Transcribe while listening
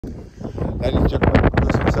Ladies and gentlemen, I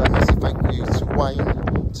just want to say a massive thank you to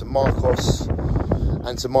Wayne, to Marcos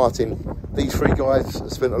and to Martin. These three guys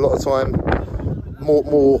have spent a lot of time,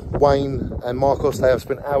 more Wayne and Marcos, they have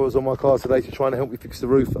spent hours on my car today to try and help me fix the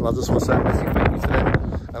roof, and I just want to say a massive thank you to them.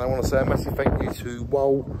 And I want to say a massive thank you to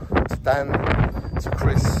Wal, to Dan, to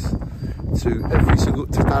Chris, to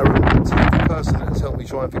Darren, to every person that has helped me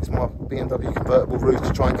try and fix my BMW convertible roof,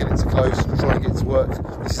 to try and get it to close, to try and get it to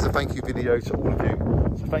work. This is a thank you video to all of you.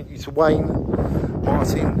 So thank you to Wayne,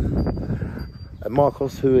 Martin and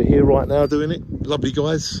Marcos, who are here right now doing it. Lovely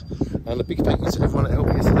guys. And a big thank you to everyone that helped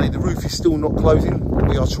me yesterday. The roof is still not closing.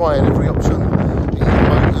 We are trying every option. It is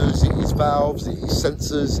motors, it is valves, it is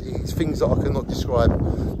sensors, it is things that I cannot describe.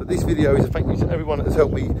 But this video is a thank you to everyone that has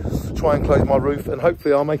helped me try and close my roof, and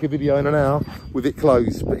hopefully I'll make a video in an hour with it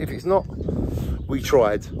closed. But if it's not, we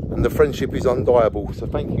tried, and the friendship is undeniable. So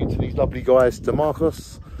thank you to these lovely guys, to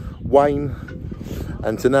Marcos, Wayne,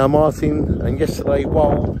 and to now Martin, and yesterday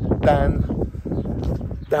Wal, Dan,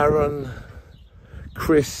 Darren,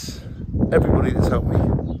 Chris, everybody that's helped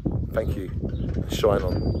me. Thank you. Shine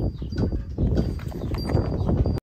on.